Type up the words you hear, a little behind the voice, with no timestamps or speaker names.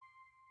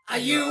Are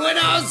you an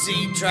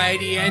Aussie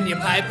tradie and your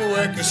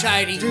paperwork is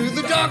shady? Do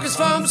the dockers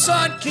farm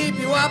side keep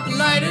you up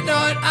late at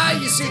night? Are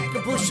you sick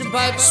of pushing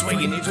paper,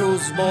 swinging your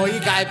tools as more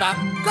you caper?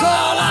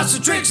 Call us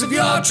the tricks of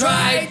your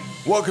trade.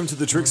 Welcome to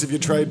the Tricks of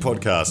Your Trade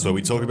podcast, where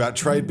we talk about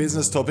trade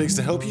business topics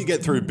to help you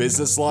get through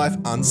business life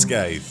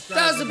unscathed.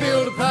 Does the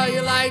builder pay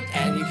you late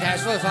and your cash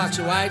flow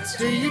fluctuates?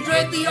 Do you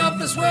dread the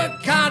office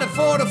work? Can't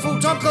afford a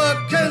full-time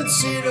clerk?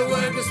 Consider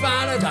working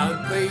smarter,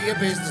 don't be a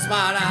business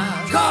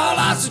martyr. Call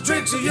us the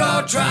tricks of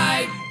your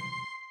trade.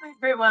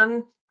 Hi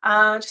everyone,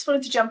 just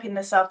wanted to jump in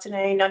this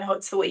afternoon. I know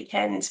it's the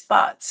weekend,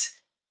 but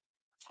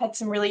I've had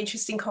some really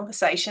interesting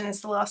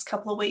conversations the last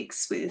couple of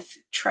weeks with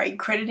trade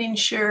credit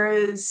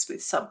insurers, with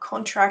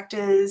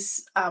subcontractors,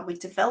 with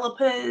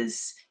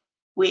developers,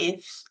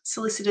 with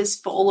solicitors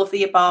for all of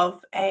the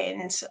above.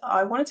 And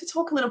I wanted to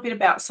talk a little bit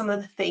about some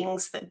of the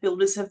things that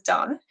builders have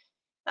done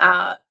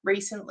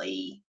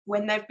recently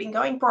when they've been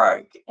going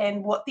broke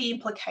and what the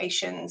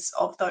implications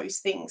of those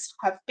things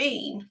have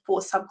been for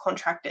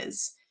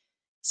subcontractors.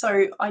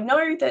 So I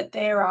know that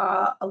there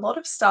are a lot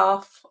of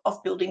staff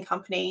of building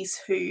companies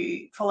who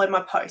follow my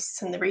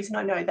posts, and the reason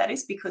I know that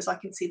is because I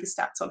can see the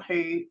stats on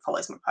who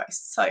follows my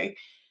posts. So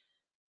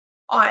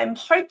I'm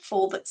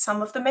hopeful that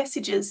some of the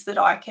messages that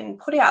I can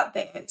put out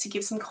there to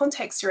give some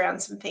context around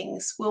some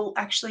things will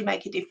actually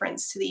make a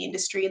difference to the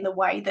industry and the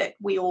way that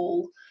we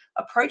all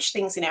approach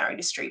things in our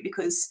industry.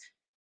 Because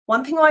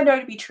one thing I know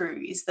to be true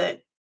is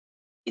that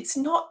it's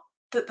not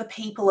that the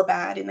people are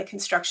bad in the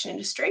construction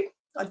industry.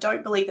 I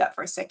don't believe that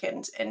for a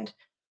second. And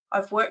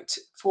I've worked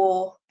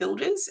for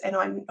builders and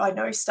I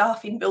know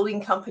staff in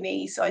building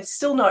companies. I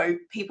still know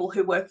people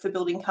who work for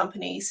building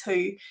companies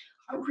who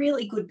are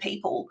really good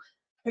people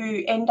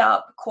who end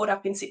up caught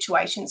up in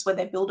situations where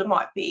their builder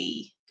might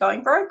be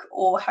going broke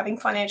or having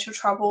financial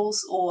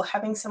troubles or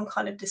having some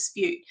kind of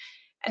dispute.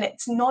 And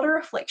it's not a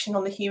reflection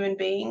on the human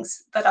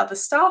beings that are the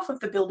staff of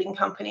the building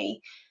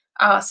company.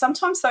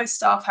 Sometimes those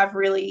staff have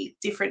really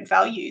different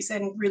values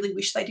and really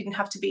wish they didn't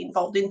have to be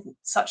involved in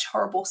such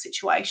horrible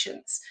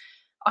situations.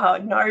 I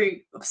know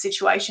of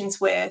situations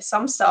where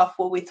some staff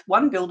were with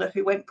one builder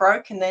who went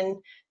broke and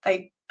then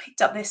they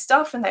picked up their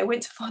stuff and they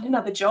went to find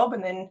another job,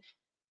 and then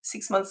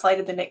 6 months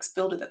later the next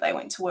builder that they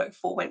went to work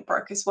for went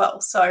broke as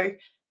well. So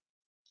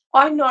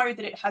I know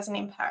that it has an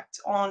impact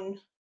on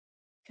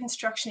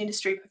construction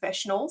industry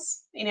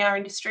professionals in our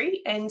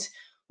industry. And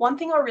one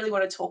thing I really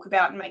want to talk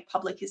about and make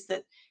public is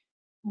that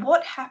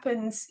what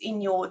happens in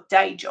your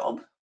day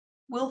job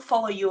will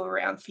follow you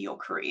around for your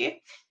career.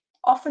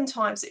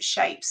 Oftentimes it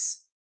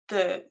shapes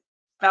the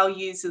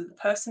values of the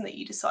person that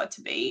you decide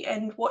to be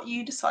and what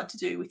you decide to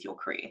do with your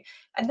career.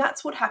 And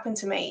that's what happened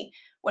to me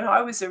when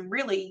I was a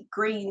really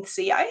green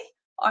CA.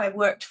 I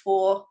worked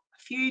for a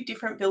few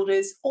different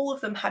builders. All of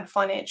them had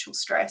financial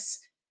stress,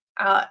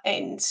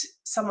 and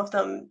some of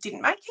them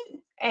didn't make it.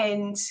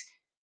 And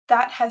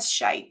that has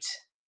shaped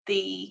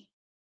the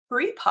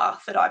career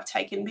path that I've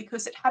taken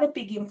because it had a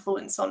big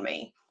influence on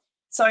me.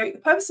 So the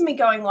purpose of me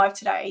going live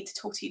today to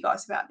talk to you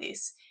guys about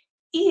this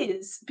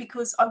is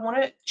because I want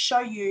to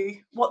show you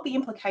what the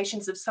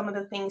implications of some of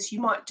the things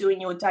you might do in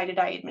your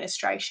day-to-day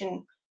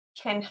administration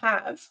can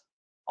have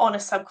on a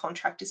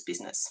subcontractor's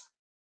business.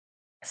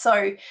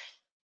 So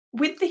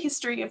with the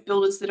history of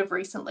builders that have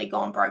recently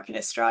gone broke in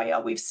Australia,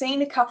 we've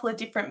seen a couple of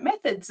different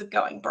methods of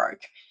going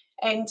broke.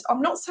 And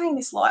I'm not saying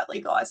this lightly,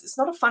 guys. It's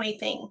not a funny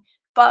thing,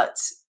 but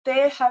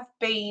there have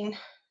been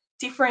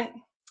different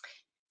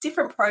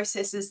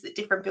processes that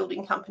different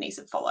building companies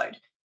have followed.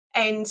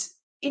 And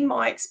in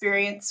my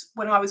experience,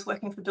 when I was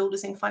working for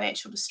builders in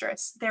financial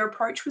distress, their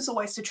approach was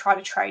always to try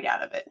to trade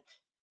out of it.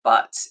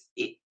 But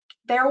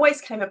there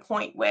always came a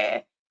point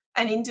where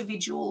an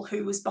individual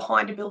who was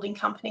behind a building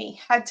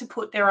company had to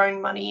put their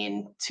own money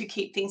in to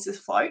keep things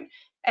afloat.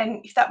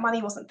 And if that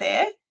money wasn't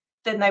there,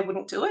 then they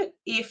wouldn't do it.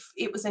 If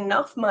it was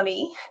enough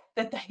money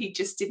that they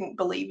just didn't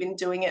believe in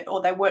doing it or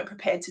they weren't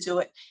prepared to do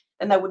it,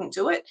 then they wouldn't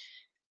do it.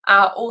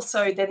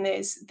 Also, then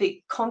there's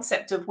the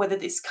concept of whether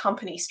this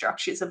company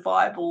structure is a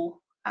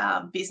viable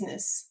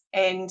business,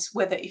 and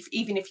whether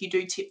even if you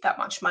do tip that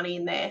much money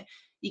in there,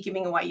 you're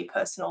giving away your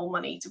personal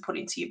money to put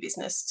into your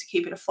business to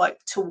keep it afloat.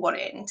 To what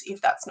end,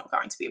 if that's not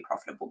going to be a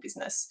profitable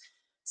business?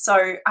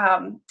 So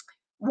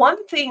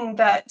one thing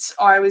that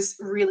I was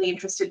really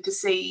interested to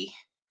see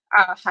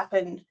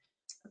happen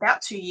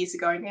about 2 years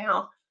ago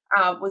now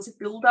was a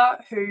builder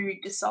who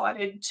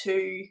decided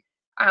to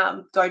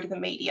go to the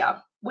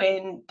media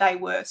when they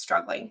were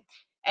struggling.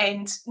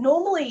 And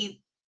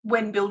normally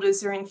when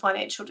builders are in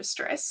financial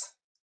distress,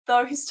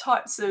 those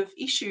types of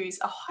issues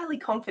are highly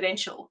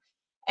confidential.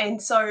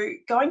 And so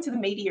going to the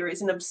media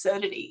is an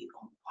absurdity.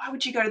 Why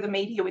would you go to the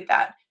media with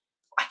that?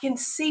 I can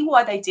see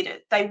why they did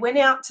it. They went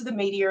out to the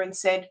media and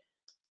said,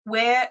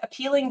 we're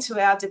appealing to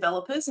our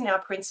developers and our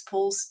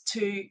principals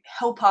to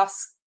help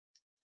us,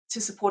 to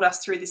support us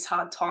through this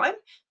hard time.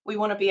 We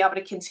want to be able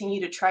to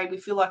continue to trade. We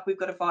feel like we've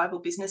got a viable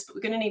business, but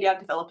we're going to need our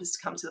developers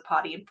to come to the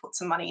party and put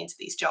some money into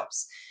these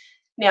jobs.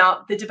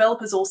 Now, the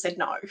developers all said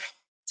no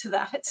to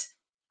that.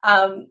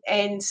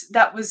 And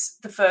that was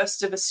the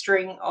first of a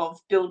string of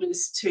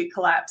builders to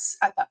collapse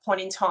at that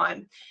point in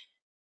time.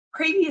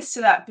 Previous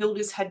to that,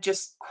 builders had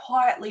just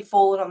quietly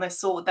fallen on their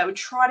sword. They would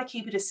try to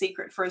keep it a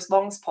secret for as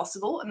long as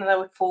possible, and then they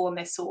would fall on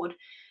their sword.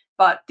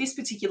 But this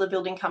particular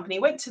building company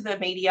went to the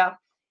media,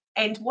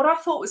 and what I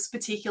thought was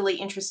particularly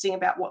interesting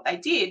about what they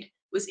did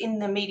was in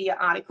the media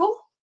article,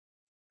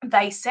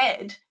 they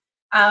said,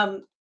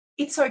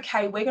 it's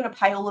okay, we're going to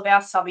pay all of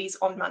our subbies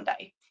on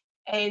Monday.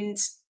 And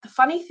the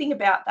funny thing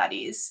about that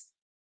is,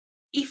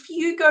 if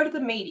you go to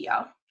the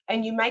media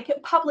and you make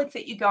it public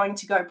that you're going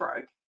to go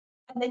broke,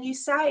 and then you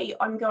say,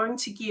 I'm going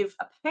to give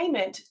a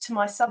payment to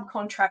my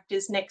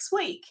subcontractors next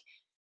week,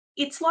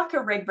 it's like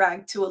a red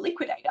rag to a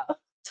liquidator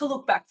to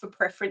look back for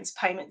preference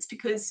payments,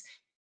 because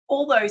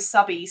all those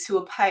subbies who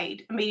are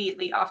paid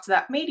immediately after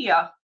that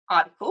media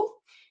article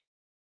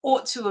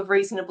ought to have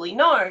reasonably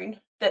known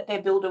that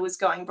their builder was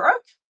going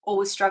broke or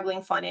was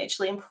struggling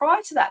financially. And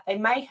prior to that, they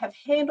may have,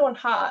 hand on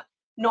heart,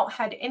 not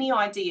had any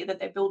idea that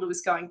their builder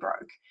was going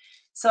broke.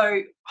 So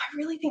I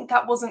really think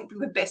that wasn't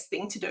the best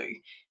thing to do.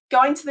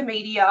 Going to the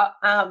media,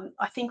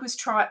 I think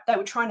they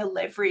were trying to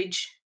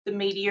leverage the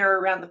media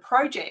around the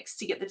projects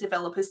to get the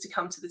developers to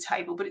come to the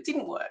table, but it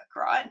didn't work,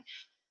 right?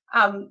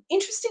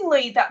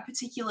 Interestingly, that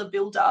particular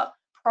builder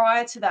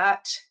prior to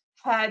that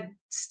had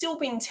still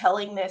been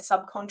telling their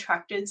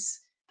subcontractors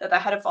that they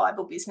had a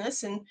viable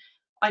business. And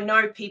I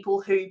know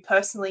people who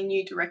personally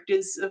knew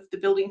directors of the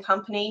building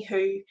company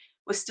who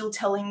were still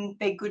telling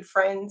their good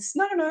friends,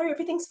 no,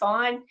 everything's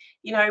fine.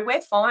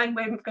 We're fine.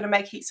 We're going to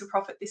make heaps of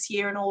profit this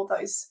year, and all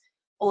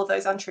of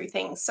those untrue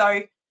things.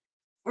 So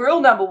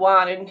rule number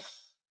one, and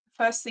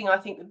first thing I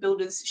think the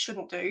builders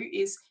shouldn't do,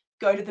 is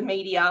go to the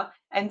media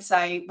and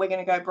say, we're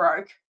going to go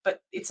broke,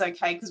 but it's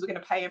okay because we're going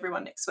to pay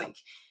everyone next week.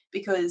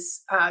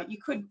 Because you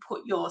could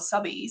put your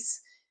subbies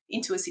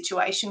into a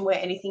situation where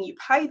anything you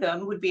pay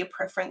them would be a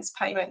preference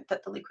payment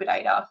that the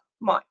liquidator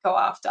might go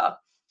after.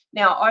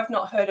 Now, I've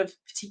not heard of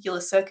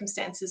particular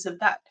circumstances of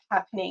that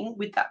happening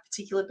with that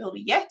particular builder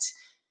yet,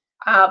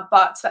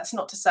 but that's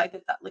not to say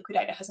that that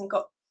liquidator hasn't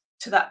got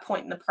to that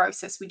point in the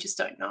process. We just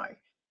don't know,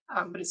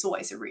 but it's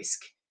always a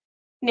risk.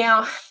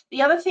 Now,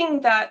 the other thing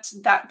that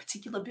that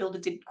particular builder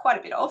did quite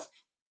a bit of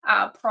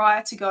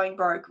prior to going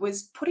broke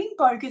was putting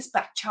bogus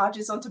back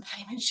charges onto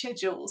payment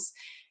schedules.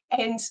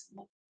 And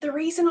the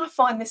reason I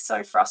find this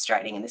so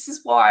frustrating, and this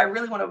is why I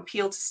really want to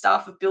appeal to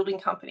staff of building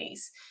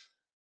companies,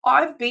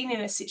 I've been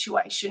in a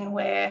situation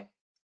where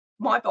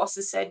my boss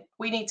has said,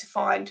 we need to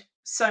find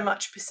so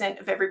much %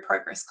 of every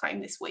progress claim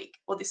this week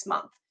or this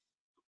month.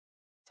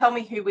 Tell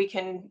me who we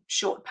can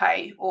short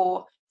pay,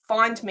 or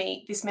find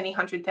me this many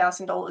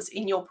 $100,000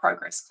 in your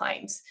progress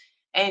claims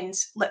and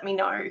let me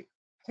know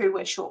who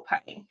we're short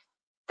paying.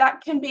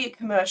 That can be a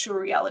commercial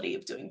reality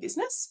of doing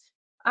business.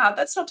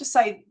 That's not to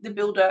say the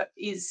builder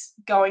is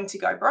going to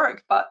go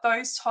broke, but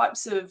those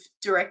types of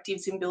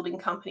directives in building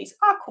companies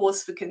are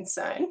cause for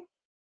concern.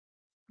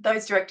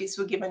 Those directives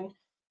were given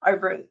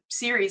over a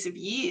series of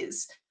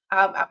years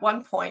at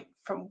one point,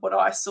 from what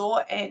I saw,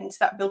 and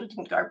that builder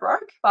didn't go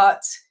broke,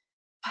 but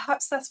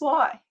perhaps that's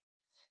why.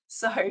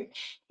 So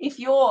if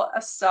you're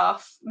a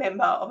staff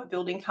member of a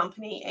building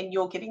company and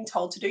you're getting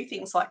told to do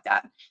things like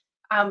that,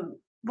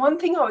 one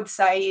thing I would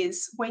say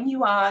is, when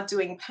you are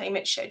doing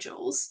payment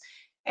schedules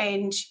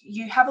and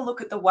you have a look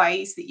at the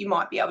ways that you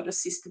might be able to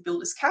assist the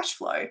builder's cash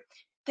flow,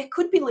 there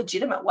could be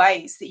legitimate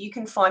ways that you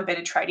can find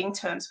better trading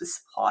terms with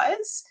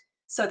suppliers.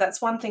 So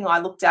that's one thing I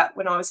looked at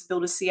when I was a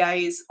builder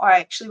CA, is I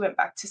actually went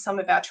back to some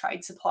of our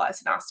trade suppliers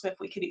and asked them if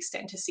we could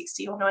extend to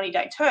 60 or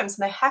 90-day terms,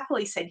 and they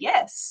happily said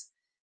yes.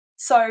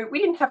 So we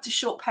didn't have to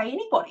short pay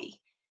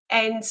anybody.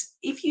 And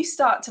if you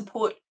start to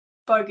put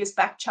bogus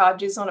back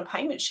charges on a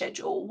payment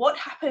schedule, what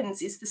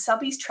happens is the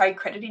subbies' trade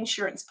credit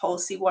insurance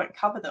policy won't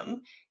cover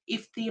them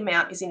if the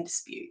amount is in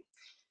dispute.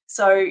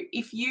 So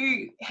if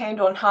you,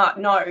 hand on heart,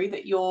 know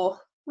that you're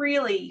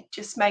really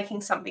just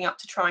making something up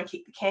to try and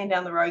kick the can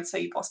down the road so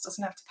your boss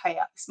doesn't have to pay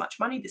out this much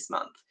money this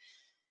month,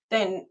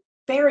 then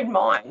bear in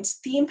mind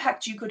the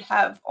impact you could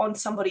have on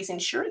somebody's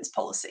insurance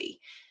policy.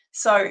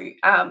 So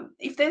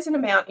if there's an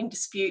amount in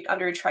dispute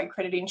under a trade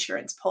credit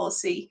insurance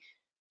policy,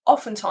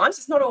 oftentimes,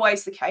 it's not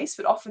always the case,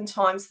 but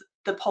oftentimes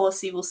the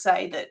policy will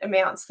say that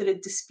amounts that are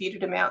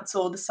disputed amounts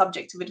or the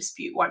subject of a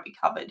dispute won't be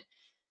covered.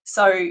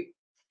 So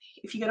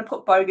if you're going to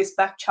put bogus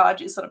back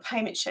charges on a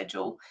payment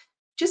schedule,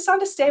 just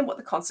understand what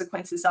the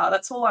consequences are.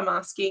 That's all I'm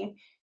asking.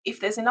 If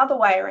there's another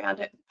way around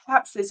it,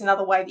 perhaps there's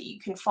another way that you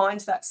can find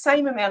that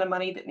same amount of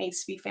money that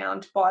needs to be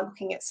found by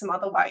looking at some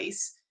other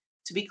ways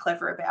to be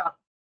clever about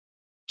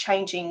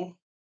changing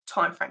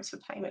timeframes for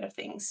payment of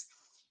things.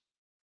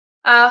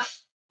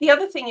 The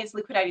other thing is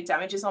liquidated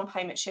damages on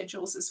payment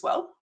schedules as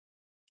well.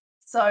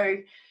 So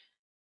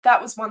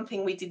that was one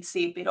thing we did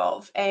see a bit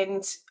of.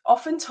 And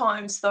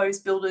oftentimes those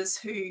builders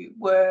who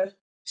were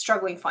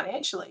struggling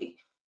financially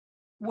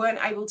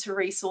weren't able to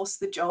resource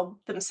the job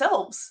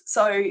themselves.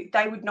 So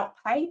they would not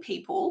pay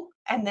people,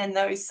 and then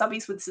those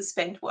subbies would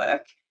suspend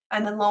work,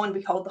 and then lo and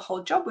behold, the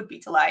whole job would be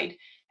delayed.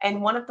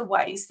 And one of the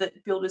ways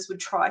that builders would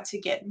try to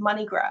get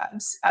money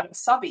grabs out of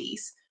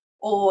subbies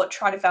or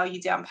try to value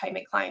down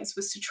payment claims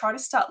was to try to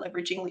start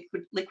leveraging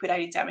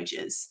liquidated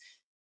damages.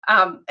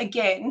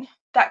 Again,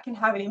 that can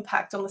have an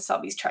impact on the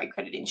subbie's trade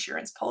credit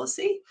insurance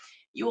policy.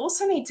 You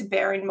also need to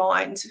bear in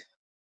mind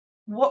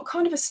what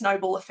kind of a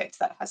snowball effect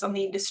that has on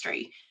the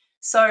industry.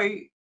 So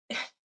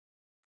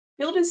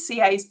builders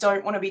CAs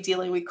don't want to be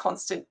dealing with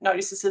constant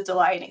notices of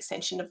delay and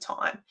extension of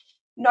time.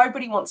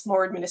 Nobody wants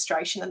more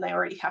administration than they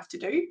already have to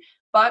do,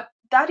 but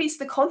that is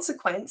the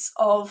consequence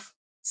of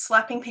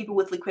slapping people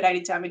with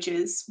liquidated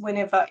damages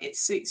whenever it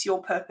suits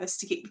your purpose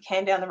to kick the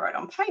can down the road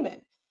on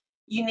payment.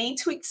 You need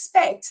to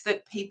expect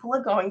that people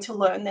are going to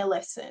learn their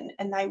lesson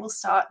and they will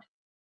start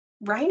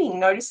raining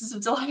notices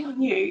of delay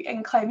on you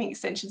and claiming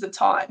extensions of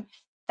time.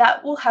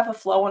 That will have a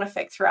flow-on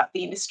effect throughout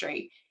the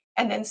industry.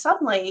 And then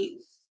suddenly,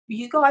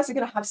 you guys are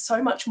going to have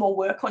so much more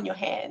work on your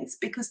hands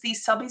because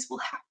these subbies will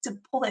have to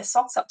pull their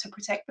socks up to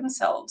protect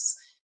themselves.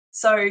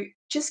 So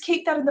just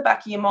keep that in the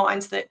back of your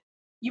minds that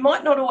you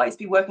might not always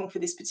be working for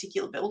this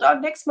particular builder.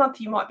 Next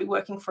month, you might be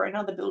working for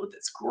another builder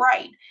that's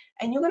great.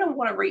 And you're going to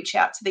want to reach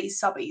out to these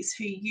subbies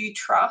who you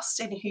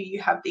trust and who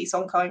you have these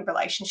ongoing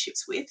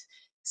relationships with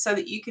so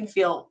that you can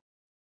feel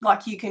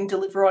like you can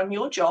deliver on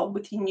your job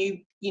with your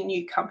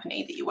new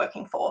company that you're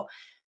working for.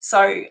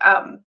 So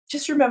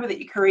just remember that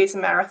your career is a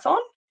marathon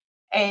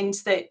and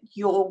that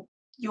your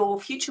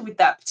future with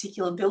that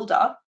particular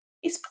builder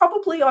is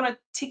probably on a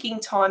ticking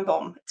time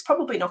bomb. It's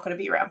probably not going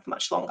to be around for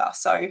much longer.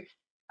 So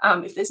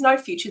if there's no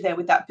future there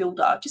with that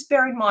builder, just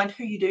bear in mind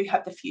who you do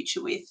have the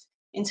future with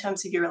in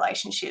terms of your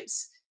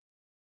relationships.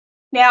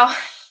 Now,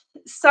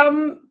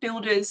 some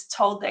builders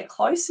told their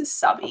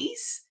closest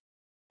subbies,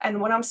 and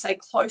when I'm saying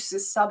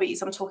closest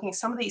subbies, I'm talking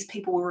some of these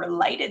people were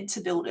related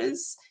to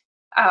builders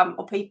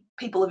or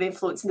people of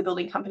influence in the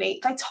building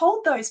company. They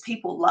told those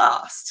people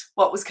last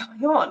what was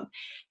going on.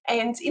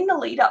 And in the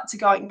lead up to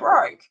going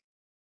broke,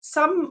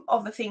 some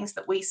of the things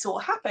that we saw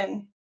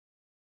happen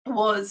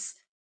was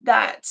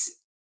that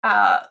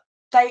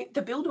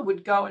the builder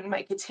would go and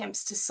make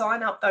attempts to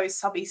sign up those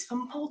subbies for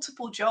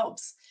multiple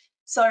jobs.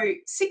 So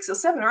 6 or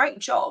 7 or 8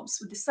 jobs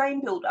with the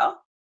same builder,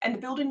 and the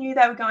builder knew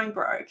they were going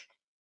broke,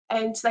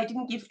 and they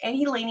didn't give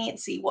any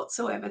leniency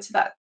whatsoever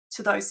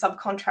to those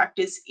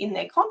subcontractors in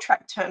their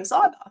contract terms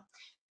either.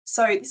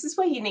 So this is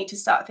where you need to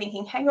start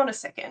thinking, hang on a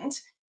second,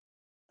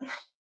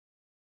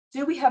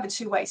 do we have a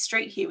two-way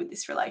street here with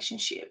this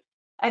relationship?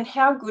 And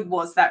how good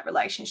was that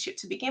relationship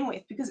to begin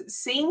with? Because it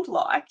seemed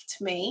like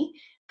to me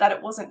that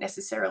it wasn't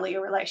necessarily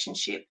a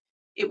relationship.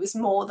 It was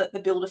more that the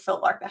builder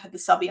felt like they had the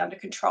subbie under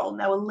control and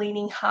they were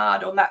leaning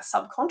hard on that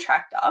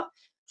subcontractor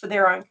for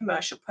their own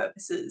commercial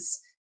purposes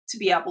to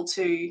be able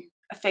to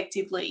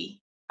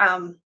effectively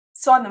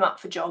sign them up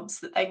for jobs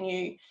that they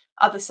knew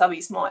other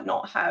subbies might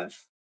not have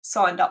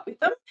signed up with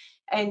them.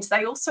 And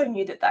they also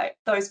knew that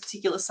those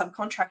particular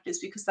subcontractors,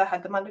 because they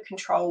had them under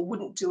control,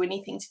 wouldn't do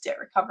anything to debt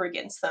recover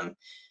against them.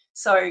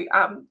 So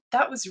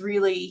that was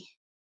really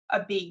a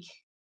big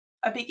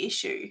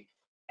issue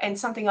and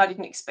something I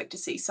didn't expect to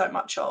see so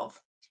much of.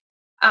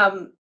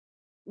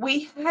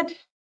 We had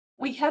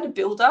a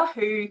builder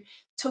who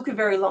took a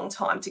very long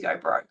time to go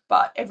broke,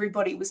 but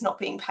everybody was not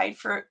being paid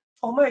for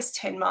almost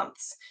 10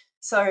 months.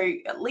 So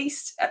at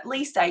least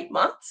 8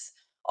 months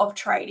of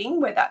trading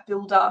where that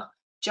builder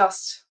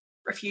just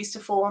refused to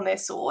fall on their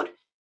sword.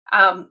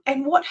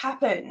 And what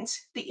happened,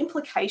 the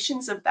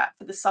implications of that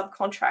for the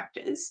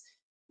subcontractors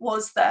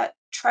was that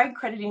trade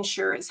credit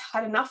insurers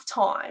had enough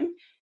time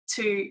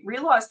to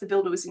realise the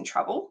builder was in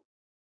trouble,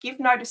 give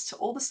notice to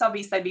all the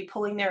subbies they'd be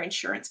pulling their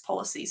insurance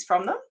policies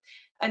from them,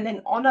 and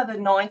then honour the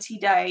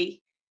 90-day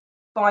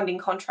binding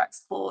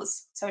contracts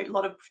clause. So a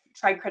lot of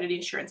trade credit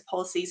insurance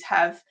policies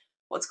have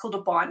what's called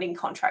a binding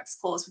contracts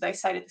clause, where they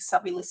say to the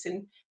subbie,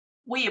 listen,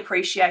 we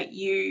appreciate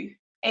you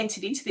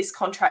entered into this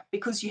contract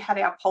because you had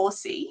our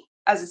policy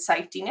as a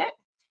safety net,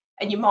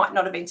 and you might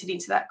not have entered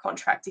into that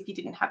contract if you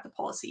didn't have the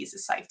policy as a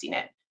safety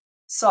net.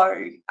 So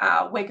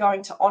we're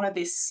going to honour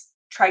this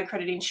trade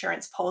credit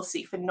insurance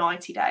policy for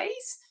 90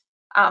 days,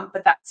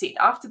 but that's it.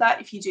 After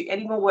that, if you do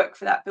any more work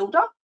for that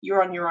builder,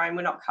 you're on your own,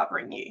 we're not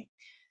covering you.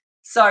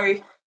 So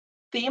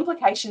the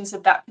implications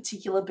of that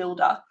particular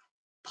builder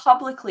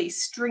publicly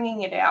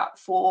stringing it out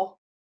for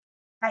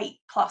 8+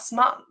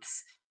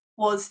 months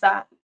was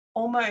that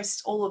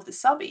almost all of the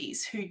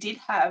subbies who did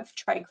have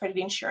trade credit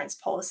insurance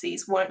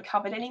policies weren't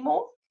covered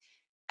anymore.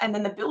 And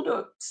then the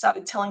builder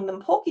started telling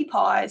them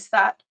porcupines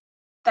that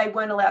they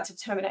weren't allowed to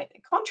terminate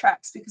their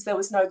contracts because there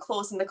was no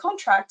clause in the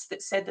contract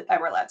that said that they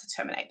were allowed to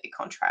terminate their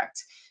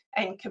contract,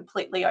 and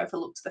completely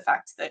overlooked the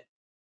fact that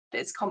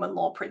there's common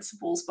law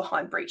principles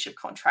behind breach of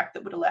contract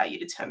that would allow you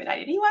to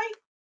terminate anyway,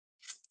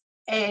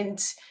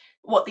 and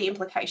what the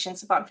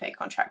implications of unfair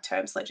contract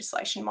terms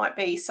legislation might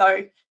be.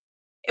 So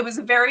it was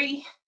a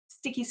very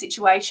sticky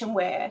situation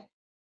where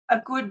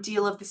a good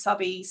deal of the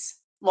subbies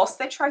lost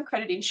their trade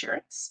credit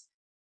insurance,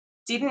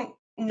 didn't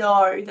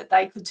know that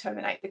they could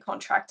terminate the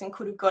contract and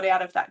could have got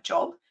out of that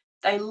job.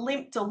 They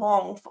limped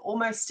along for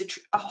almost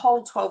a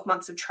whole 12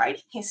 months of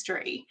trading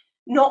history,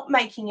 not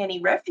making any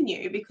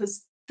revenue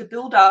because the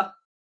builder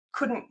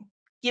couldn't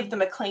give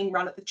them a clean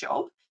run at the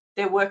job.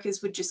 their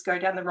workers would just go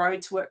down the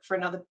road to work for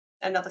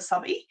another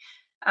subby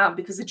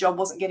because the job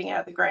wasn't getting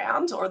out of the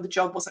ground, or the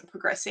job wasn't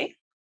progressing,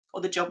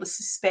 or the job was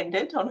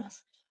suspended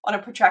on a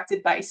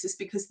protracted basis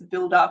because the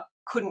builder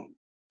couldn't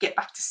get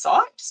back to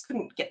site, just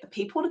couldn't get the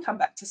people to come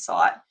back to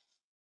site.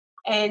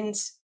 And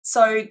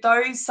so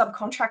those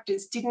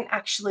subcontractors didn't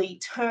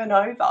actually turn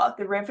over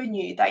the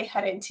revenue they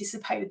had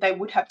anticipated they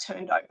would have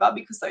turned over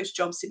because those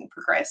jobs didn't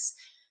progress.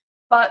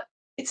 But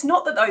it's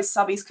not that those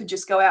subbies could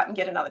just go out and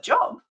get another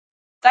job.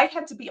 They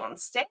had to be on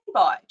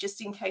standby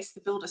just in case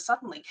the builder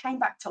suddenly came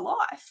back to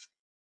life.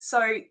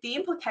 So the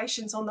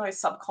implications on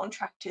those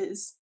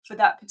subcontractors for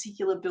that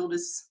particular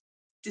builder's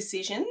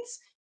decisions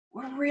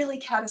were really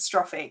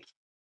catastrophic.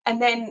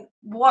 And then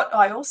what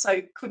I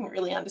also couldn't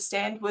really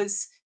understand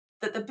was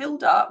that the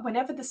builder,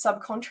 whenever the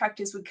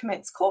subcontractors would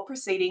commence court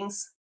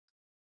proceedings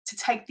to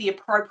take the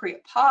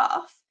appropriate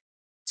path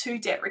to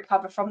debt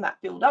recover from that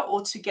builder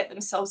or to get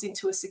themselves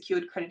into a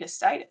secured creditor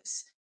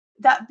status,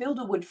 that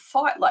builder would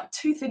fight like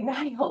tooth and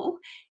nail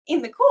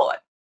in the court,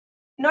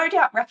 no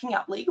doubt racking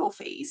up legal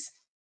fees.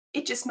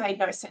 It just made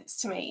no sense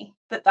to me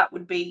that that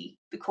would be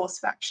the course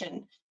of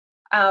action.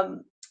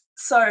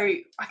 So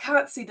I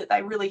can't see that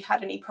they really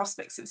had any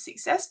prospects of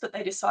success, but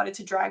they decided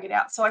to drag it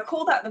out. So I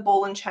call that the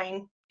ball and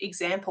chain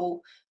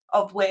example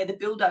of where the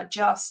builder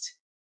just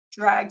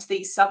dragged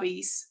these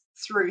subbies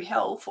through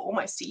hell for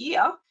almost a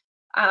year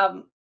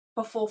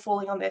before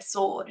falling on their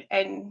sword.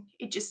 And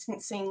it just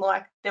didn't seem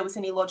like there was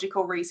any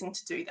logical reason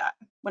to do that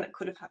when it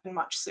could have happened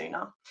much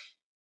sooner.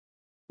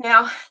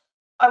 Now,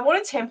 I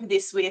want to temper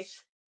this with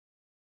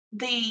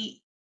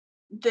the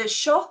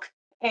shock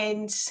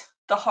and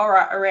the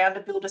horror around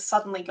a builder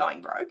suddenly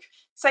going broke.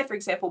 Say, for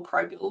example,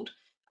 ProBuild,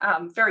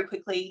 very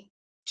quickly,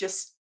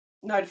 just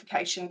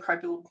notification,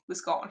 ProBuild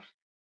was gone.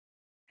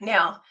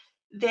 Now,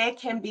 there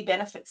can be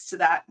benefits to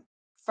that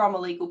from a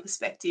legal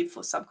perspective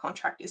for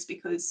subcontractors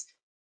because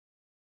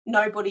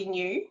nobody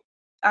knew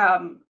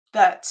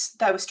that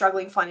they were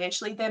struggling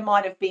financially. There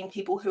might have been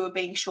people who were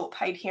being short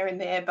paid here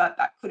and there, but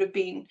that could have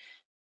been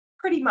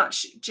pretty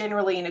much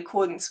generally in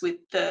accordance with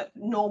the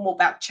normal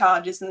back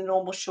charges and the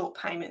normal short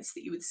payments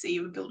that you would see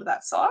of a builder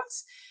that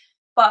size.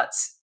 But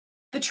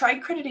the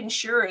trade credit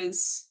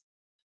insurers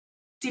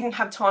didn't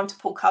have time to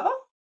pull cover.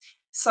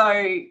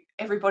 So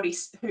everybody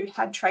who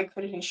had trade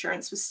credit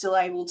insurance was still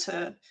able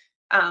to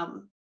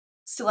have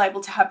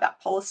that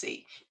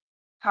policy.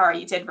 Cara,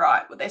 you're dead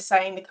right. What they're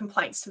saying, the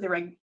complaints to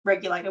the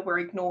regulator were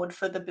ignored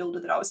for the builder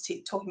that I was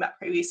talking about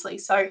previously.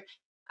 So,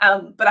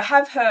 but I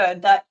have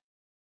heard that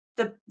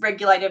the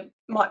regulator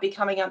might be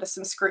coming under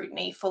some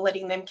scrutiny for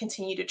letting them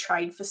continue to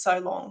trade for so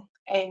long.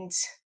 And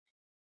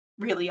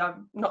really,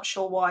 I'm not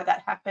sure why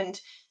that happened.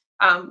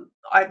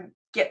 I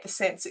get the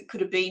sense it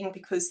could have been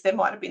because there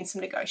might have been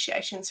some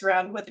negotiations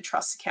around whether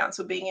trust accounts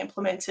were being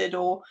implemented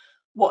or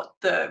what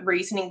the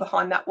reasoning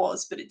behind that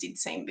was, but it did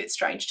seem a bit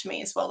strange to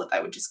me as well that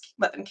they would just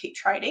let them keep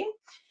trading.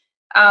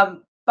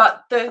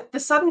 But the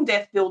sudden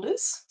death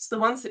builders, so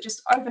the ones that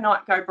just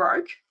overnight go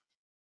broke,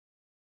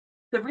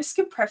 the risk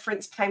of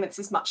preference payments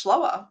is much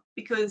lower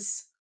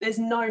because there's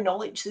no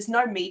knowledge, there's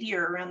no media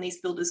around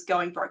these builders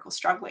going broke or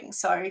struggling.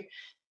 So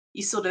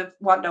you sort of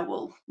wonder,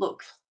 well,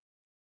 look,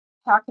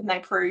 how can they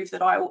prove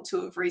that I ought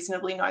to have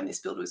reasonably known this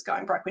builder was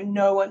going broke when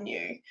no one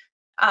knew?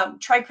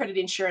 Trade credit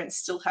insurance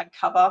still had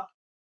cover.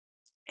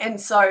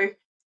 And so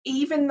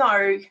even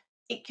though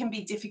it can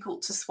be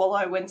difficult to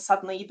swallow when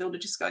suddenly your builder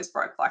just goes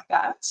broke like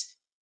that,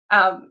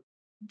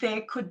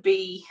 there could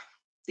be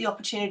the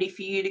opportunity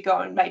for you to go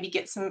and maybe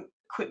get some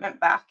equipment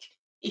back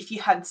if you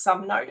had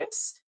some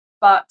notice.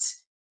 But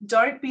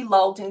don't be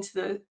lulled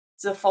into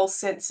the false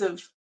sense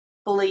of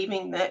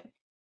believing that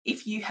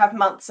if you have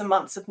months and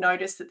months of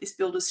notice that this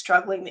builder's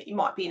struggling, that you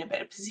might be in a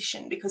better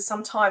position. Because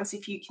sometimes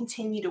if you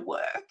continue to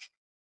work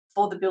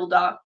for the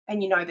builder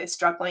and you know they're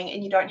struggling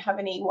and you don't have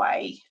any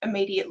way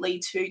immediately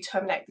to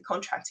terminate the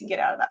contract and get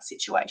out of that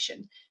situation,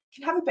 it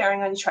can have a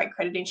bearing on your trade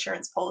credit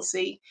insurance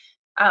policy.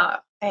 And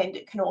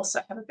it can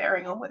also have a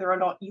bearing on whether or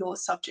not you're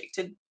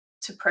subjected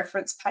to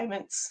preference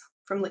payments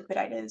from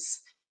liquidators.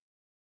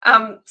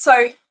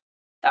 So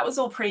that was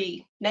all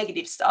pretty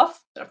negative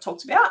stuff that I've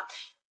talked about.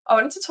 I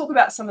wanted to talk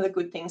about some of the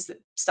good things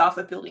that staff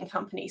of building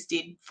companies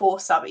did for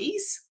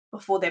subbies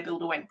before their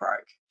builder went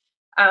broke.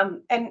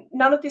 And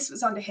none of this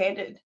was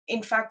underhanded.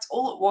 In fact,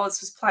 all it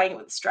was playing it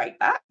with a straight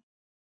bat.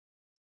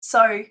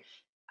 So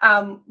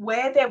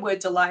where there were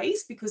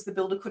delays because the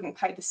builder couldn't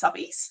pay the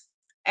subbies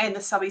and the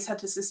subbies had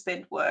to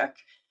suspend work,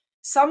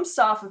 some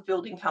staff of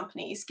building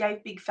companies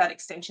gave big fat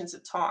extensions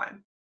of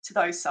time to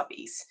those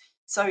subbies.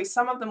 So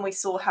some of them we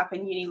saw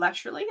happen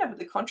unilaterally under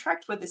the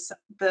contract where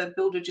the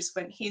builder just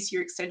went, here's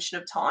your extension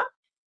of time.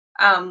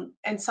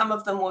 And some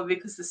of them were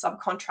because the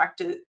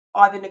subcontractor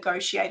either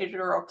negotiated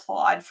or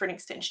applied for an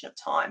extension of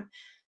time.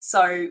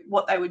 So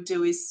what they would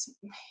do is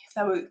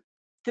if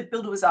the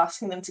builder was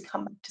asking them to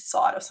come back to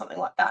site or something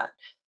like that,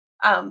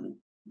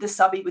 the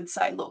subby would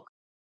say, look,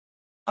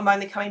 I'm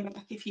only coming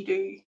back if you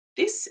do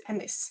this and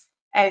this.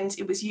 And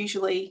it was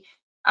usually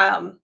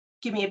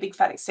give me a big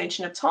fat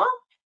extension of time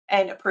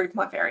and approve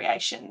my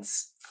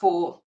variations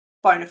for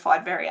bona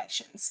fide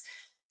variations.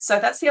 So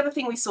that's the other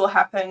thing we saw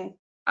happen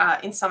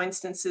in some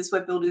instances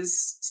where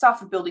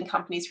staff of building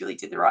companies really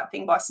did the right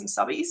thing by some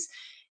subbies,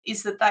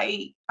 is that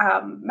they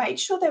made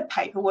sure their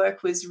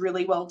paperwork was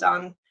really well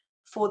done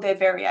for their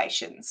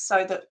variations,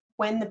 so that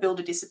when the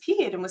builder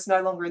disappeared and was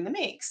no longer in the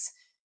mix,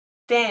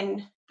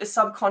 then the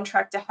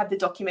subcontractor had the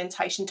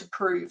documentation to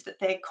prove that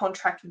their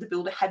contract with the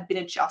builder had been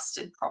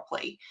adjusted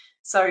properly.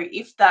 So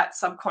if that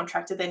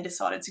subcontractor then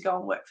decided to go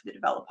and work for the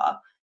developer,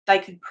 they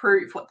could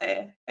prove what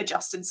their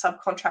adjusted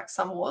subcontract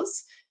sum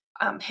was.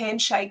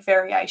 Handshake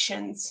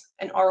variations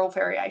and oral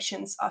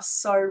variations are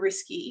so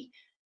risky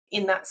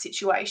in that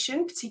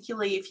situation,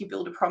 particularly if your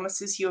builder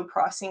promises you a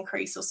price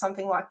increase or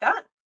something like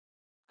that.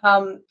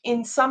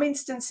 In some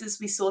instances,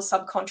 we saw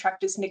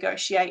subcontractors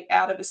negotiate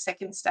out of a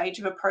second stage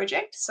of a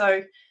project.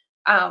 So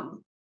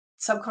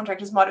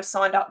subcontractors might have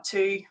signed up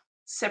to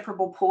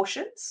separable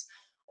portions,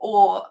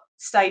 or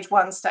stage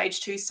 1,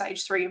 stage 2,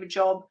 stage 3 of a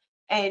job,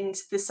 and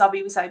the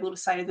subby was able to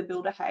say to the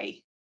builder,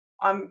 hey,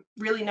 I'm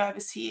really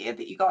nervous here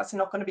that you guys are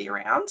not going to be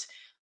around.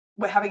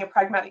 We're having a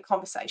pragmatic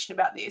conversation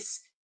about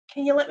this.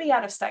 Can you let me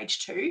out of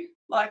stage 2?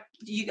 Like,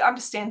 you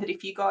understand that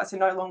if you guys are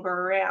no longer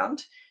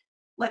around,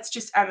 let's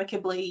just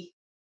amicably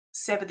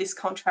sever this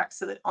contract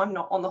so that I'm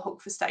not on the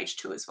hook for stage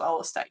 2 as well,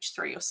 or stage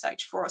 3 or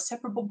stage 4 or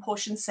separable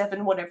portion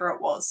 7, whatever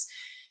it was.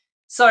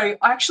 So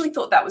I actually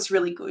thought that was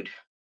really good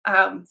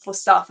for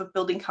staff of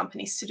building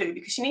companies to do,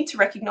 because you need to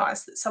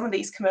recognise that some of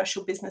these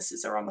commercial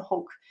businesses are on the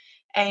hook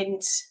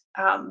and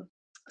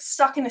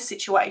stuck in a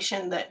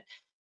situation that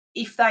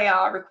if they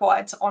are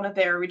required to honour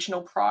their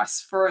original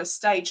price for a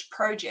staged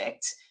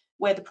project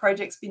where the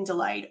project's been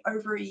delayed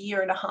over a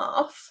year and a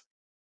half,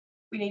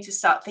 we need to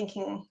start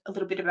thinking a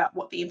little bit about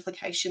what the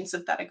implications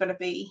of that are going to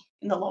be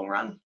in the long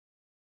run.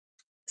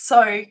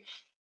 So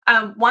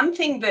one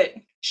thing that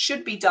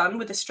should be done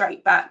with a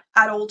straight bat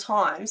at all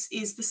times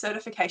is the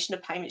certification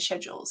of payment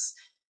schedules.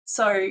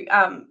 So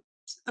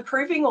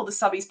approving all the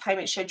subbies'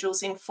 payment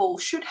schedules in full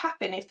should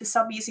happen if the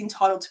subby is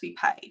entitled to be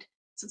paid.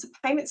 So it's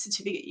a payment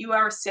certificate. You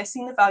are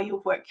assessing the value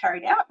of work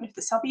carried out, and if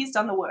the subby has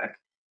done the work,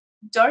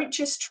 don't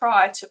just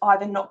try to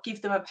either not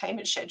give them a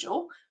payment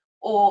schedule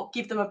or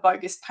give them a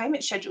bogus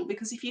payment schedule,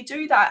 because if you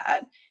do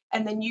that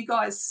and then you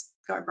guys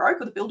go broke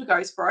or the builder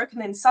goes broke,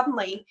 and then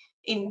suddenly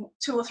in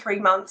 2 or 3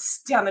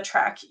 months down the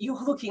track,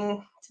 you're looking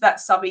to that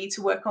subby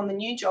to work on the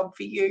new job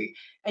for you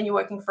and you're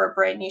working for a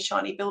brand new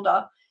shiny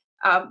builder,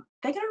 they're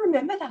going to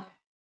remember that.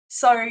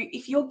 So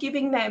if you're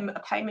giving them a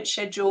payment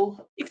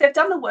schedule, if they've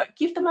done the work,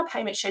 give them a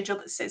payment schedule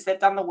that says they've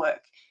done the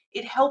work.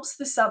 It helps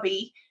the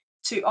subby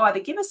to either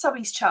give a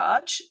subby's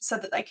charge so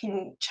that they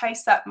can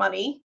chase that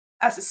money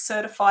as a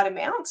certified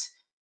amount,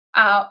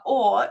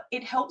 or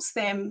it helps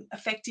them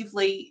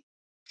effectively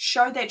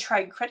show their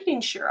trade credit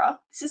insurer,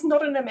 this is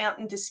not an amount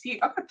in dispute.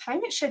 I've got a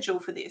payment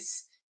schedule for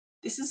this.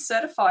 This is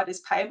certified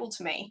as payable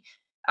to me.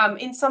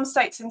 In some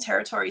states and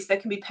territories, there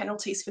can be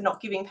penalties for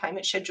not giving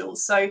payment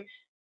schedules. So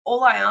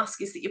all I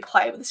ask is that you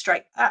play with a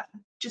straight bat.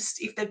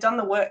 Just if they've done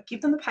the work,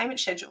 give them the payment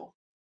schedule.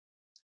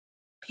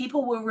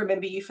 People will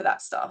remember you for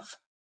that stuff.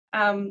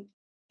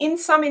 In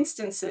some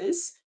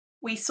instances,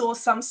 we saw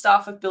some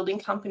staff of building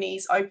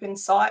companies open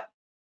site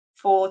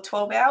for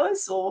 12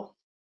 hours or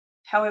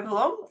however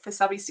long for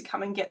subbies to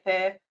come and get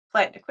their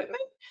plant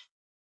equipment.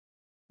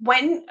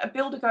 When a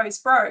builder goes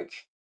broke,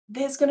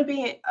 there's going to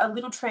be a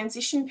little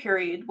transition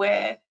period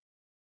where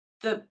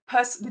the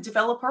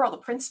developer or the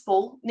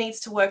principal needs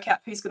to work out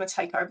who's going to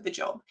take over the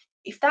job.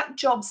 If that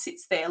job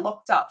sits there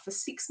locked up for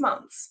 6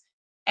 months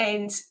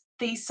and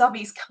these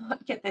subbies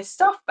can't get their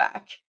stuff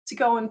back to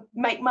go and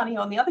make money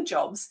on the other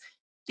jobs,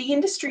 the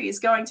industry is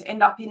going to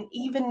end up in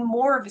even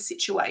more of a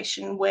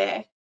situation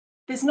where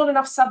there's not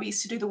enough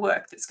subbies to do the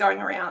work that's going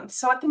around.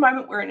 So at the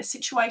moment, we're in a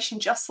situation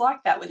just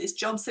like that, where there's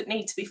jobs that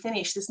need to be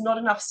finished. There's not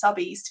enough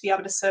subbies to be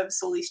able to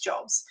service all these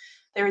jobs.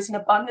 There is an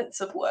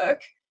abundance of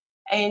work,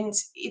 and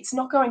it's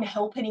not going to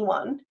help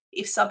anyone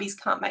if subbies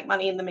can't make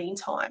money in the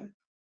meantime.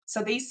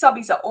 So these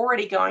subbies are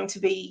already going to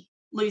be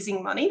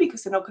losing money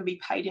because they're not going to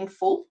be paid in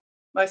full,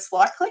 most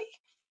likely.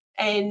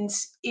 And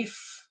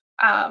if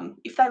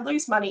they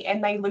lose money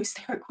and they lose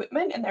their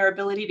equipment and their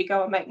ability to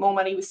go and make more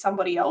money with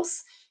somebody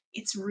else,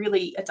 it's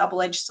really a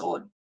double-edged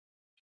sword.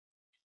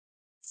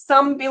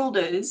 Some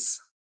builders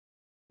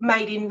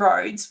made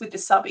inroads with the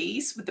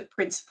subbies, with the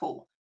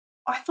principal.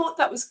 I thought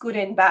that was good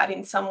and bad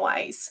in some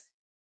ways.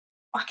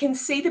 I can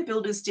see the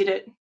builders did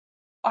it,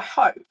 I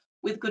hope,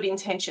 with good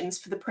intentions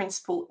for the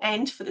principal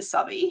and for the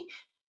subby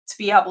to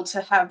be able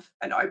to have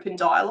an open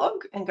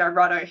dialogue and go,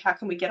 righto, how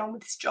can we get on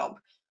with this job?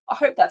 I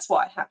hope that's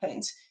why it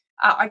happened.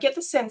 I get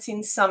the sense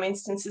in some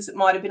instances it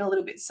might have been a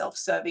little bit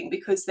self-serving,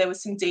 because there were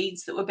some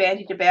deeds that were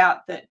bandied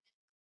about that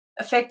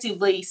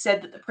effectively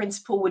said that the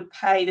principal would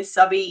pay the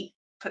subby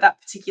for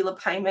that particular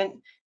payment,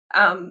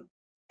 and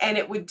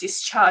it would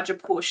discharge a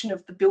portion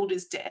of the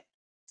builder's debt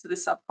to the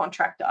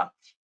subcontractor.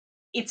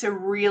 It's a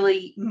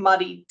really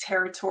muddy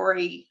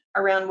territory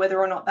around whether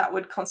or not that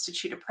would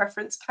constitute a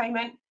preference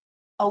payment.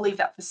 I'll leave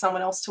that for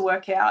someone else to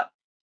work out.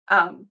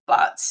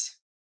 But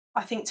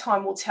I think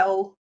time will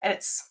tell, and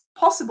it's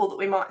possible that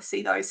we might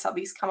see those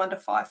subbies come under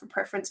fire for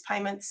preference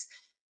payments.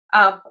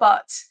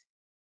 But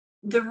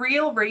the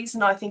real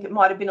reason I think it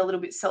might have been a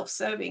little bit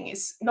self-serving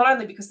is not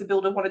only because the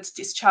builder wanted to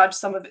discharge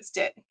some of its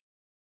debt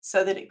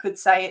so that it could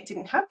say it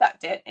didn't have that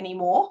debt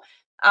anymore,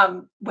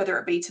 whether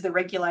it be to the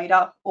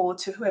regulator or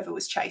to whoever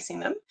was chasing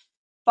them,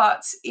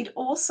 but it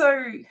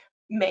also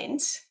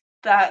meant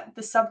that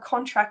the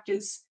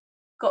subcontractors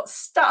got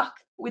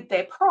stuck with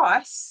their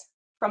price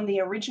from the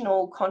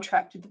original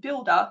contract with the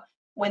builder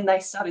when they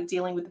started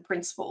dealing with the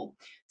principal.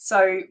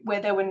 So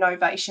where there were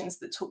novations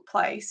that took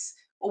place,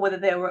 or whether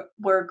there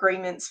were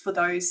agreements for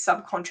those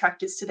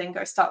subcontractors to then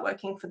go start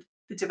working for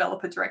the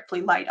developer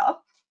directly later,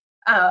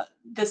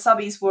 the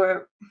subbies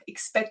were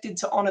expected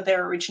to honour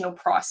their original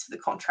price for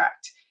the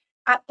contract.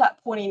 At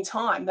that point in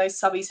time, those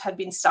subbies had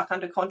been stuck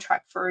under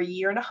contract for a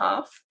year and a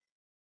half,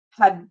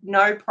 had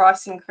no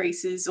price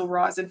increases or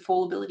rise and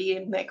fall ability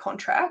in their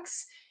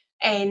contracts,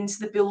 and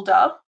the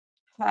builder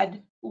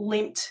had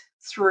limped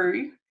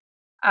through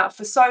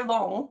for so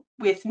long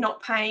with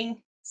not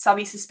paying.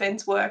 Subby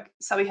suspends work,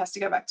 subby has to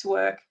go back to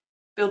work,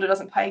 builder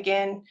doesn't pay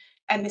again,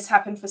 and this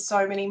happened for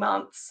so many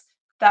months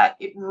that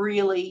it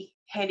really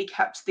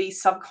handicapped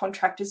these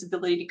subcontractors'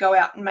 ability to go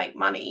out and make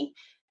money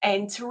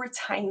and to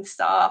retain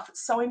staff.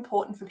 It's so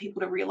important for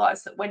people to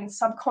realise that when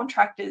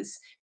subcontractors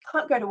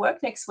can't go to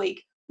work next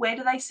week, where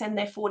do they send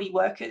their 40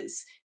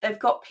 workers? They've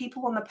got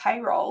people on the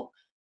payroll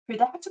who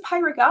they have to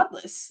pay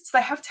regardless. So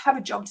they have to have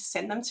a job to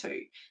send them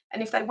to.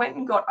 And if they went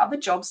and got other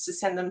jobs to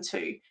send them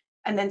to,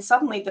 and then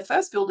suddenly the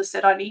first builder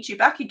said, I need you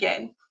back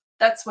again,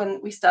 that's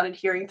when we started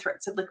hearing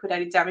threats of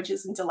liquidated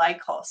damages and delay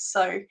costs.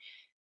 So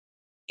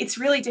it's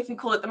really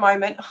difficult at the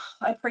moment.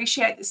 I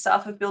appreciate the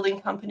staff of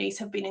building companies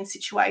have been in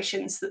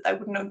situations that they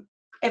wouldn't have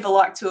ever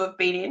liked to have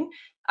been in,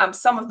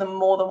 some of them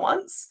more than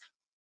once.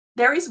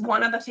 There is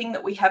one other thing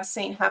that we have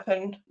seen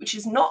happen, which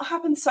has not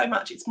happened so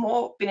much. It's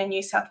more been a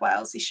New South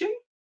Wales issue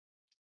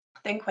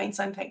than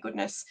Queensland, thank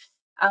goodness,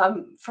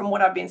 from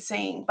what I've been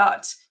seeing.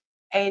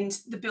 And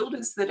the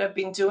builders that have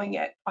been doing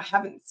it, I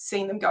haven't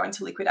seen them go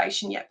into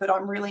liquidation yet, but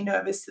I'm really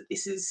nervous that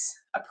this is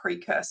a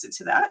precursor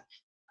to that.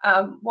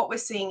 What we're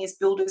seeing is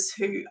builders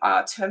who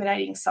are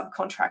terminating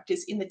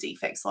subcontractors in the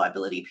defects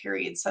liability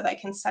period so they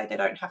can say they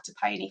don't have to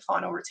pay any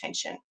final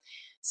retention.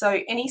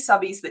 So any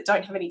subbies that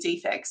don't have any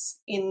defects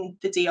in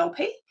the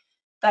DLP,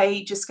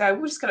 they just go,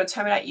 we're just going to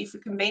terminate you for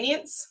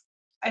convenience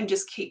and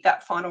just keep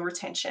that final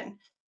retention.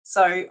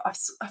 So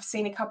I've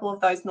seen a couple of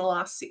those in the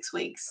last 6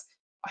 weeks.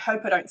 I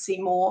hope I don't see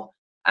more.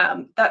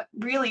 That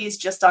really is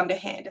just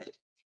underhanded.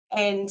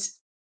 And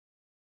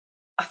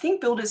I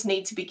think builders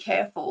need to be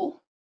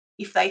careful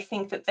if they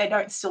think that they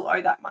don't still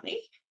owe that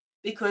money,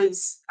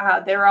 because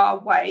there are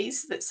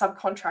ways that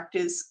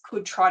subcontractors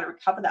could try to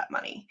recover that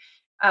money.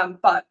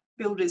 But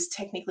builders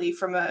technically,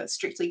 from a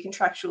strictly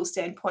contractual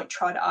standpoint,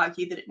 try to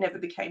argue that it never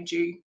became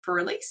due for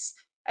release.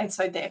 And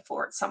so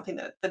therefore it's something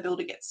that the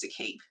builder gets to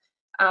keep.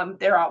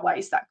 There are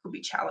ways that could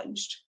be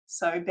challenged.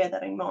 So bear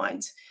that in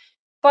mind.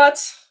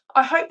 But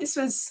I hope this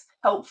was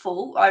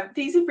helpful.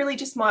 These are really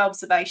just my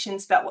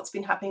observations about what's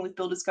been happening with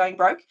builders going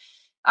broke.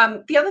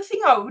 The other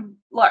thing I would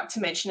like to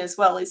mention as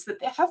well is that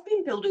there have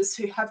been builders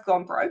who have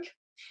gone broke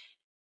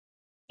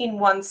in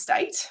one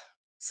state.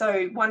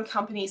 So one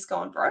company's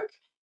gone broke,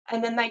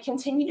 and then they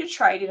continue to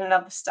trade in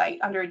another state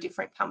under a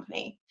different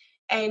company.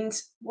 And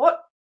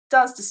what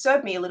does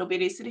disturb me a little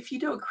bit is that if you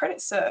do a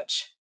credit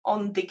search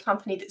on the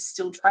company that's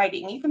still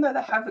trading, even though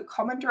they have a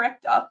common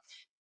director,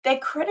 their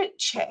credit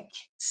check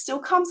still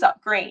comes up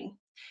green.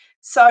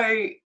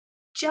 So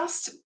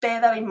just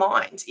bear that in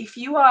mind. If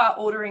you are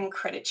ordering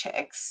credit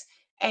checks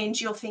and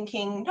you're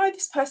thinking, no,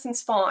 this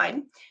person's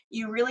fine,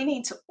 you really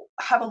need to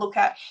have a look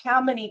at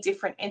how many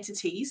different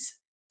entities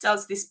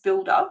does this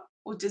builder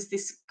or does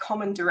this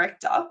common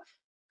director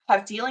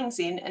have dealings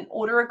in, and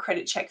order a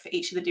credit check for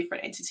each of the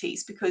different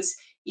entities, because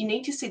you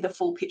need to see the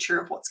full picture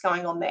of what's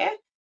going on there.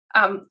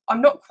 I'm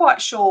not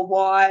quite sure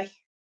why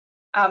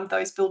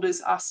those builders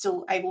are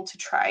still able to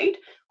trade.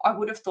 I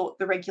would have thought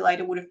the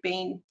regulator would have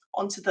been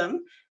onto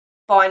them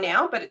by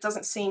now, but it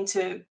doesn't seem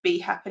to be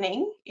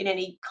happening in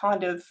any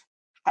kind of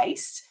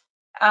haste.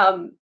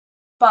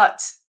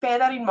 But bear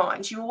that in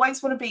mind. You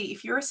always want to be,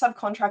 if you're a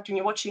subcontractor and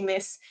you're watching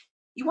this,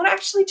 you want to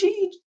actually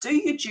do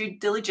your due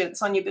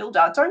diligence on your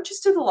builder. Don't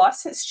just do the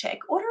license check,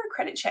 order a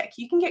credit check.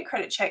 You can get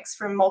credit checks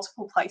from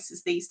multiple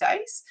places these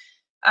days.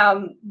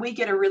 We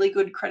get a really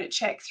good credit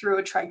check through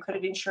a trade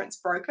credit insurance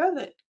broker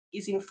that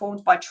is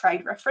informed by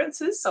trade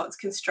references, so it's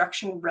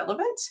construction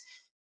relevant.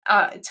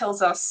 It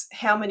tells us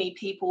how many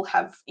people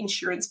have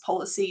insurance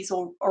policies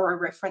or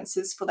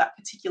references for that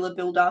particular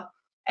builder,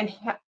 and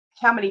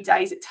how many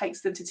days it takes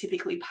them to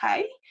typically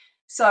pay.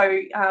 So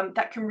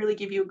that can really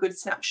give you a good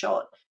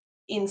snapshot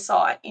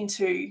insight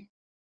into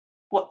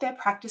what their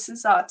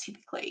practices are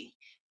typically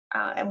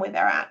and where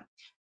they're at.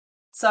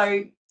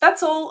 So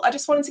that's all. I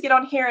just wanted to get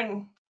on here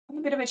and have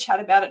a bit of a chat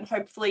about it and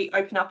hopefully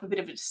open up a bit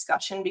of a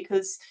discussion,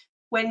 because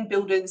when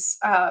builders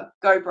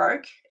go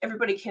broke,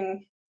 everybody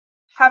can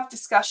have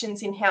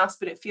discussions in-house,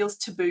 but it feels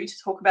taboo to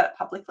talk about it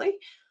publicly.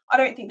 I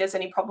don't think there's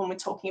any problem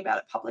with talking about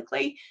it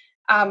publicly.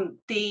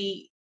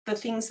 The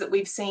things that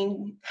we've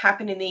seen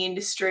happen in the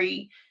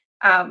industry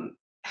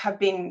have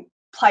been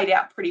played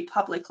out pretty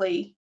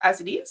publicly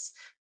as it is.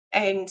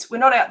 And we're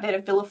not out there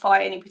to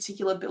vilify any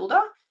particular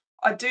builder.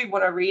 I do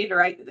want to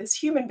reiterate that there's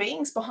human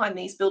beings behind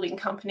these building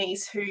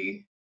companies who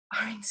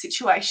are in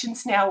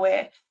situations now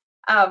where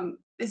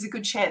there's a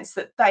good chance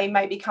that they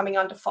may be coming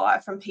under fire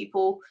from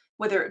people,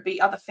 whether it be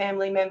other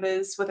family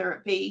members, whether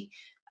it be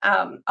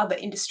other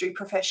industry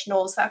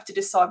professionals. They have to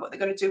decide what they're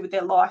going to do with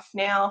their life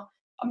now.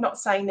 I'm not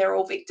saying they're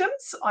all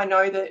victims. I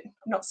know that I'm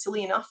not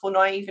silly enough or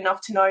naive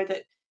enough to know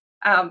that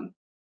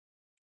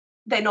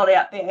they're not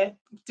out there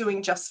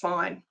doing just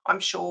fine, I'm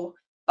sure,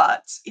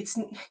 but it's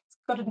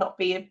got to not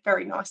be a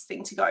very nice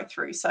thing to go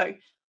through. So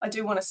I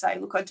do want to say,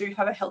 look, I do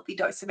have a healthy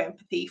dose of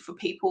empathy for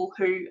people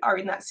who are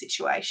in that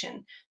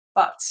situation,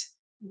 but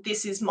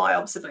this is my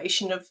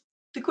observation of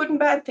the good and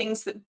bad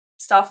things that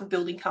staff of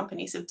building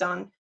companies have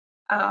done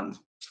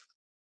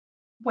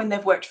when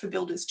they've worked for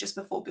builders just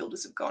before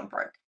builders have gone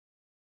broke.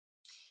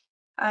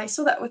 I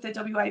saw that with the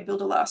WA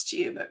builder last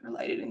year, but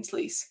related into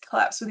lease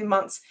collapse within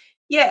months.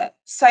 Yeah,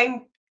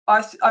 same.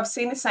 I've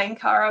seen the same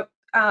car.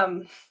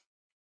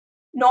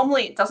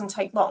 Normally, it doesn't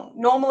take long.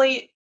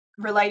 Normally,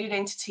 related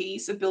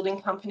entities of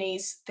building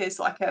companies, there's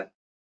like a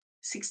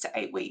 6 to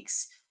 8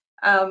 weeks.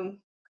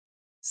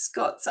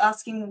 Scott's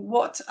asking,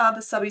 what are the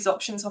subbies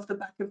options off the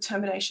back of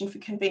termination for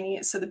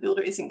convenience so the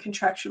builder isn't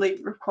contractually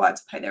required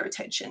to pay their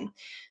retention?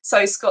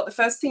 So, Scott, the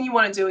first thing you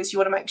want to do is you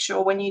want to make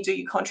sure when you do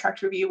your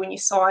contract review, when you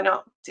sign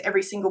up to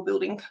every single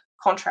building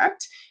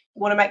contract,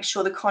 you want to make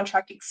sure the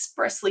contract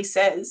expressly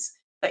says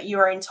that you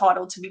are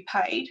entitled to be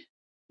paid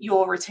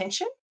your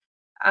retention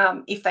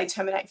if they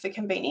terminate for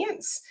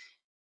convenience.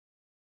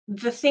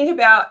 The thing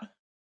about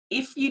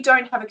if you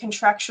don't have a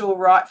contractual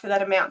right for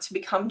that amount to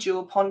become due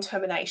upon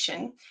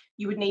termination,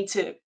 you would need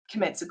to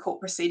commence a court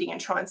proceeding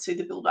and try and sue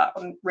the builder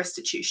on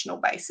restitutional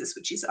basis,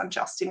 which is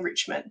unjust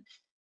enrichment.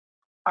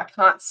 I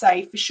can't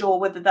say for sure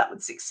whether that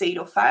would succeed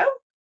or fail,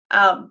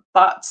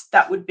 but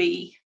that would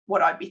be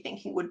what I'd be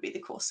thinking would be the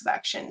course of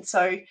action.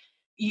 So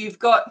you've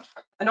got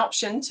an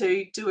option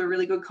to do a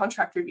really good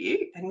contract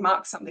review and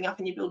mark something up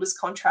in your builder's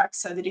contract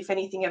so that if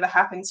anything ever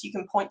happens, you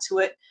can point to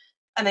it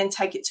and then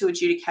take it to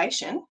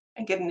adjudication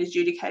and get it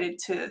adjudicated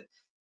to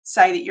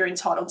say that you're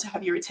entitled to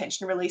have your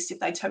retention released if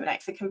they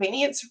terminate for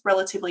convenience,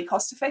 relatively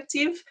cost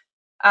effective.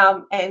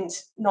 And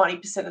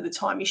 90% of the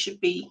time you should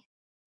be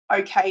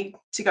okay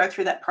to go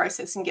through that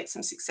process and get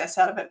some success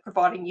out of it,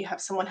 providing you have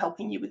someone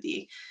helping you with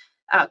the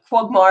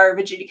quagmire of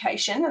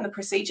adjudication and the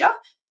procedure,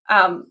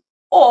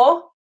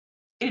 or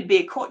it'd be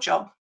a court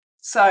job.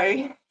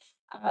 So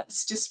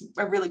it's just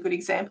a really good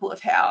example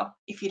of how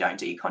if you don't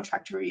do your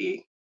contract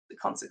review, the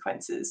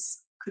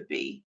consequences could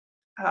be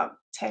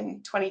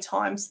 10, 20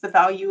 times the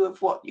value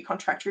of what your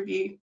contract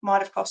review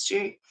might have cost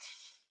you.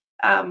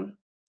 So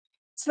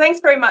thanks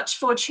very much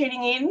for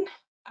tuning in.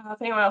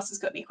 If anyone else has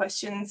got any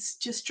questions,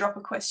 just drop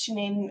a question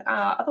in.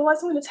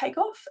 Otherwise, I'm going to take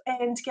off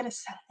and get a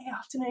Saturday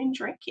afternoon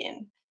drink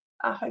in.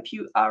 I hope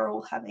you are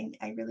all having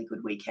a really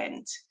good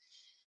weekend.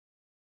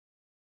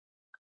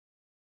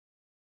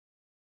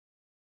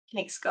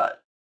 Thanks, Scott.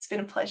 It's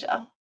been a pleasure.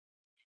 All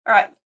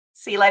right.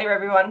 See you later,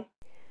 everyone.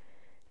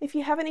 If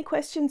you have any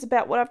questions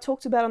about what I've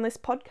talked about on this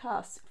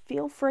podcast,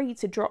 feel free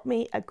to drop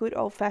me a good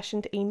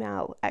old-fashioned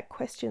email at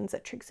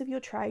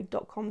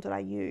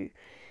questions@tricksofyourtrade.com.au.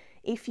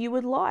 If you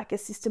would like a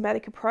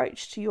systematic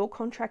approach to your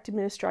contract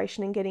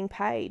administration and getting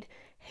paid,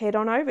 head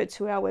on over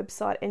to our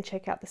website and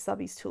check out the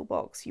Subbies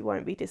Toolbox. You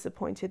won't be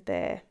disappointed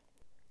there.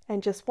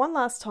 And just one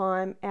last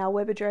time, our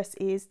web address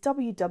is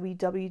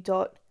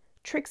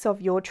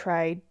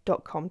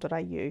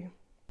www.tricksofyourtrade.com.au.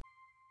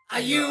 Are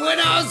you an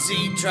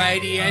Aussie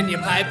tradie and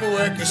your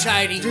paperwork is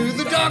shady? Do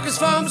the dockers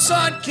farm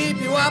side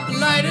keep you up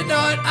late at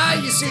night? Are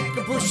you sick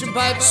of pushing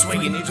paper,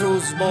 swinging your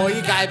tools more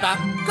you caper?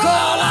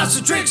 Call us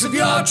the Tricks of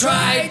Your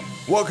Trade.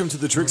 Welcome to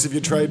the Tricks of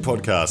Your Trade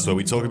podcast, where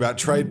we talk about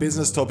trade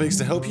business topics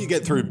to help you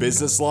get through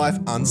business life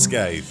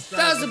unscathed.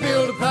 Does the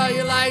builder pay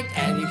you late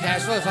and your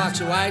cash flow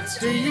fluctuates?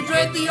 Do you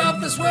dread the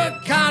office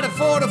work? Can't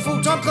afford a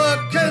full-time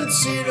clerk?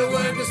 Consider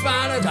working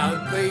smarter.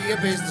 Don't be a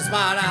business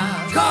martyr.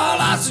 Call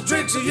us the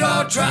Tricks of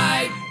Your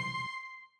Trade.